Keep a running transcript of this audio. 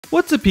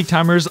What's up, Peak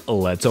Timers?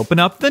 Let's open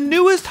up the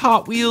newest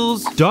Hot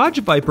Wheels Dodge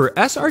Viper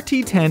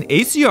SRT10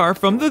 ACR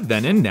from the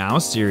Then and Now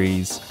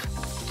series.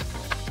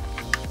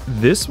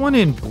 This one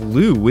in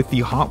blue with the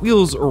Hot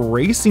Wheels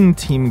racing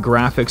team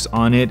graphics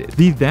on it.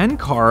 The then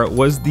car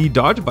was the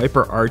Dodge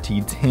Viper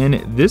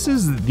RT10. This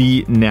is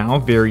the now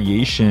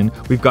variation.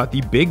 We've got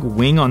the big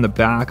wing on the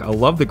back. I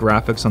love the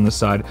graphics on the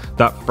side.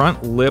 That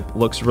front lip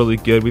looks really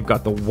good. We've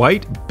got the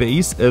white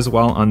base as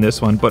well on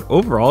this one, but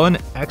overall an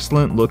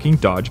excellent looking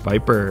Dodge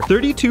Viper.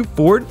 32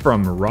 Ford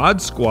from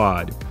Rod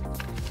Squad.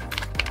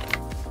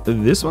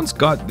 This one's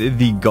got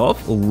the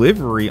Gulf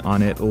livery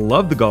on it.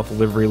 Love the Gulf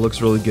livery, looks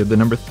really good. The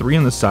number 3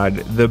 on the side,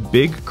 the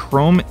big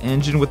chrome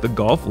engine with the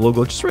Gulf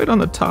logo just right on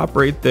the top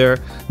right there.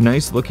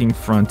 Nice looking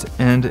front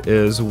end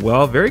as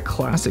well. Very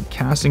classic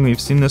casting. We've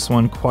seen this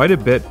one quite a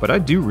bit, but I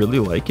do really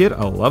like it.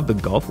 I love the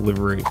Gulf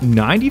livery.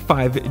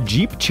 95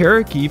 Jeep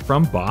Cherokee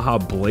from Baja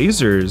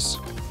Blazers.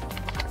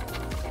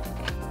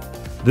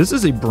 This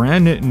is a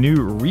brand new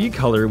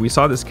recolor. We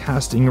saw this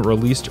casting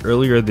released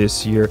earlier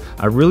this year.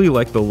 I really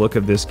like the look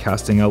of this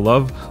casting. I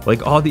love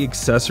like all the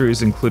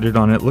accessories included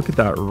on it. Look at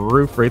that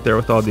roof right there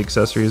with all the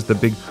accessories, the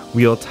big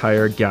wheel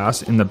tire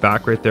gas in the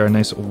back right there, a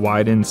nice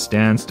widened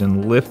stance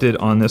and lifted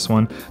on this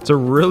one. It's a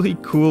really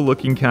cool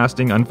looking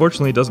casting.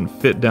 Unfortunately, it doesn't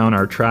fit down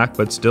our track,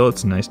 but still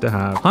it's nice to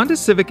have. Honda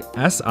Civic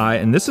SI,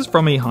 and this is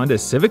from a Honda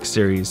Civic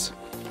series.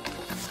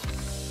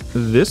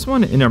 This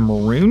one in a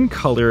maroon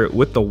color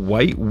with the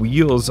white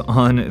wheels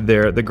on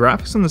there. The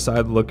graphics on the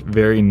side look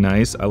very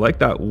nice. I like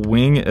that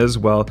wing as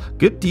well.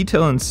 Good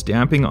detail and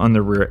stamping on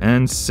the rear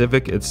end.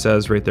 Civic, it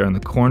says right there in the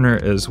corner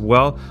as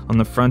well. On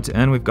the front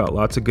end, we've got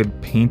lots of good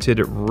painted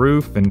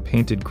roof and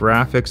painted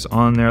graphics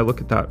on there.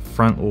 Look at that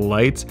front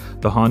lights,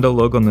 the Honda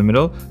logo in the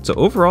middle. So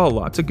overall,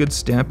 lots of good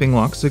stamping,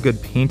 lots of good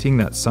painting.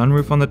 That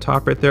sunroof on the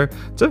top right there.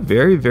 It's a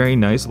very, very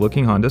nice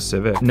looking Honda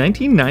Civic.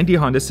 1990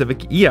 Honda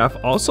Civic EF,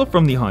 also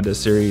from the Honda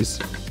series.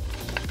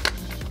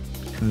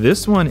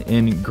 This one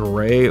in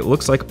gray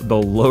looks like the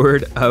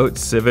lowered out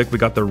Civic. We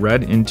got the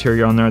red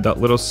interior on there, that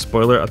little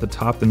spoiler at the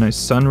top, the nice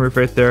sunroof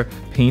right there,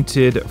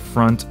 painted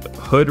front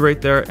hood right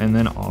there, and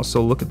then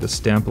also look at the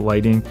stamp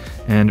lighting,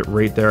 and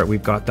right there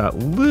we've got that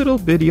little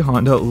bitty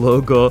Honda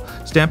logo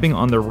stamping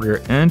on the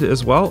rear end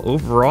as well.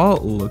 Overall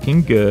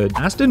looking good.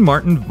 Aston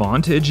Martin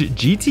Vantage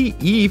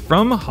GTE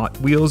from Hot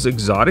Wheels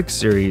Exotic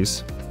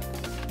series.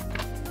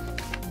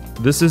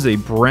 This is a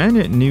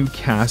brand new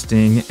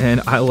casting, and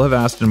I love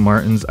Aston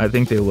Martins. I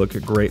think they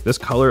look great. This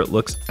color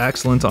looks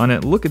excellent on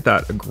it. Look at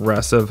that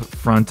aggressive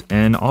front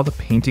end. All the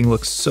painting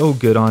looks so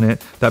good on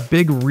it. That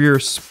big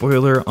rear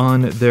spoiler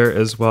on there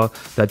as well.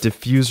 That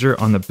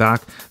diffuser on the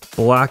back.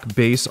 Black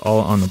base all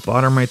on the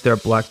bottom right there,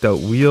 blacked out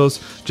wheels.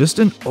 Just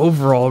an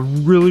overall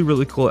really,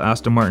 really cool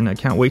Aston Martin. I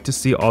can't wait to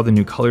see all the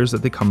new colors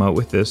that they come out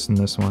with this in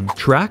this one.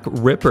 Track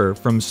Ripper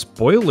from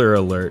Spoiler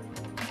Alert.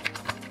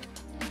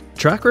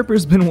 Track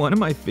Ripper's been one of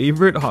my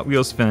favorite Hot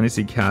Wheels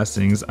fantasy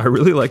castings. I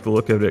really like the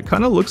look of it. It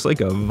kind of looks like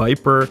a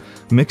Viper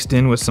mixed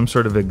in with some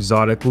sort of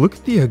exotic. Look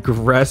at the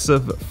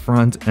aggressive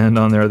front end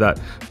on there, that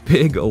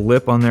big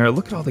lip on there.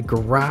 Look at all the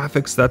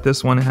graphics that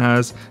this one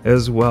has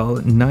as well.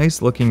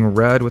 Nice looking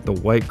red with the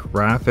white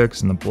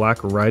graphics and the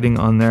black writing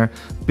on there.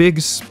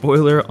 Big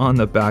spoiler on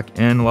the back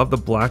end. Love the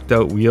blacked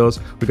out wheels.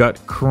 We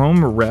got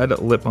chrome red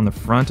lip on the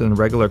front and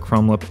regular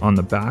chrome lip on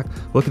the back.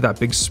 Look at that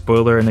big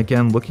spoiler, and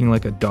again, looking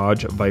like a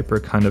Dodge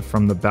Viper kind of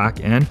from the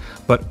back end,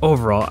 but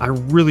overall I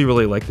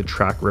really like the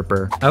Track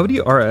Ripper. Audi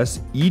RS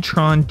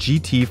e-tron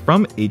GT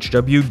from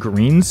HW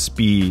Green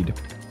Speed.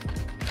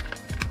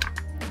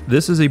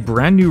 This is a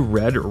brand new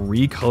red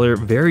recolor,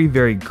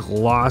 very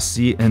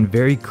glossy and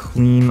very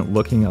clean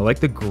looking. I like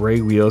the gray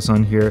wheels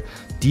on here,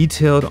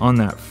 detailed on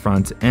that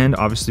front end,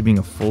 obviously being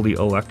a fully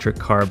electric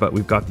car, but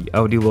we've got the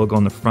Audi logo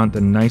on the front,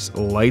 the nice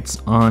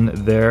lights on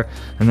there,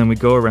 and then we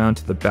go around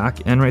to the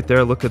back end right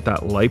there. Look at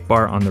that light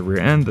bar on the rear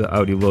end, the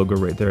Audi logo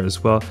right there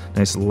as well.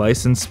 Nice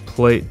license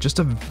plate, just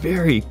a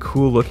very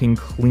cool looking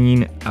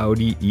clean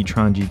Audi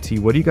e-tron GT.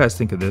 What do you guys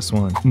think of this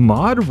one?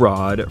 Mod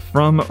Rod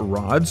from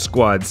Rod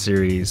Squad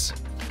series.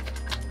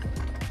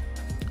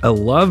 I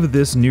love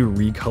this new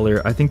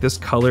recolor. I think this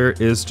color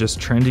is just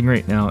trending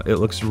right now. It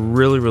looks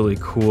really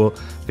cool.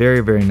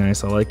 Very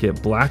nice. I like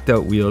it. Blacked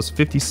out wheels,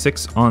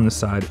 56 on the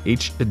side,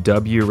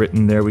 HW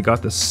written there. We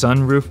got the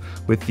sunroof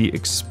with the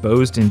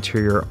exposed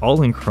interior,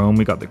 all in chrome.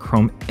 We got the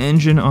chrome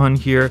engine on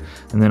here,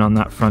 and then on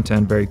that front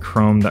end, very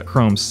chrome, that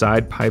chrome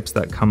side pipes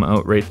that come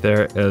out right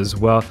there as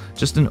well.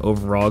 Just an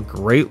overall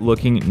great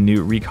looking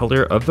new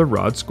recolor of the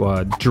Rod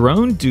Squad.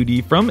 Drone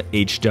Duty from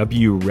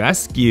HW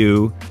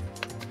Rescue.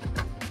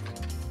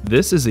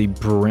 This is a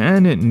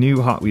brand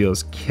new Hot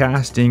Wheels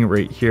casting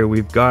right here.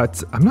 We've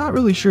got, I'm not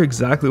really sure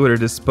exactly what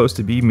it is supposed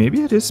to be.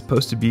 Maybe it is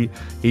supposed to be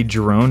a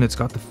drone. It's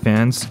got the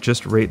fans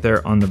just right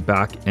there on the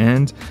back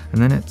end.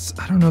 And then it's,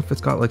 I don't know if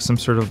it's got like some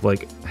sort of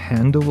like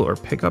handle or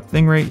pickup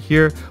thing right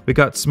here. We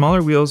got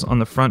smaller wheels on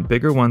the front,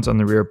 bigger ones on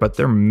the rear, but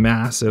they're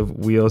massive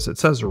wheels. It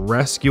says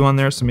rescue on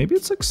there. So maybe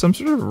it's like some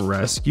sort of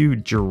rescue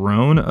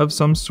drone of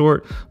some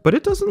sort, but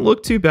it doesn't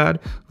look too bad.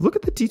 Look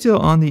at the detail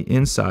on the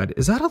inside.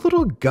 Is that a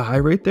little guy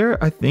right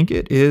there? I think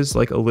it is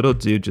like a little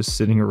dude just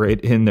sitting right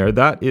in there.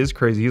 That is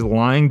crazy. He's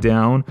lying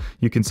down.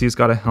 You can see he's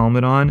got a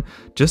helmet on.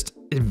 Just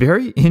a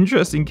very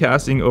interesting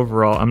casting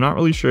overall. I'm not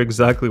really sure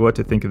exactly what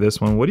to think of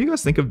this one. What do you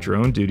guys think of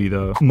Drone Duty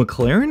though?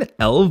 McLaren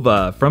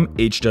Elva from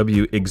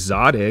HW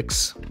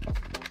Exotics.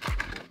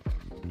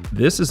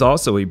 This is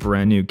also a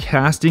brand new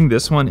casting,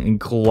 this one in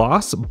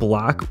gloss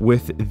black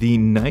with the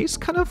nice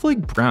kind of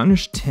like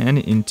brownish tan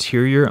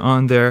interior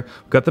on there.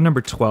 We've got the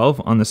number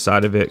 12 on the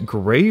side of it,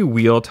 gray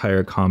wheel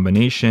tire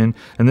combination,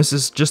 and this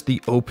is just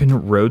the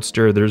open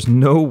roadster. There's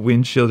no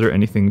windshield or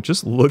anything.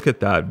 Just look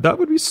at that. That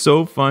would be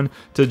so fun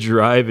to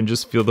drive and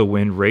just feel the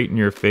wind right in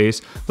your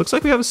face. Looks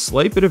like we have a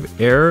slight bit of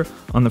air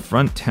on the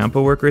front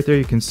tampo work right there.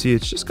 You can see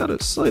it's just got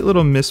a slight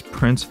little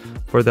misprint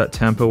for that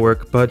tampo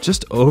work, but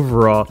just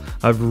overall,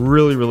 I've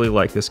really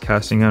like this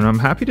casting, and I'm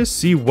happy to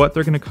see what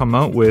they're going to come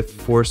out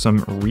with for some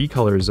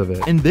recolors of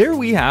it. And there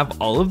we have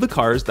all of the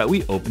cars that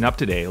we opened up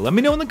today. Let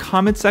me know in the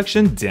comment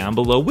section down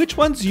below which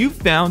ones you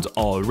found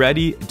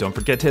already. Don't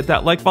forget to hit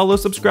that like, follow,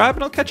 subscribe,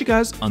 and I'll catch you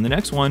guys on the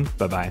next one.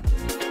 Bye bye.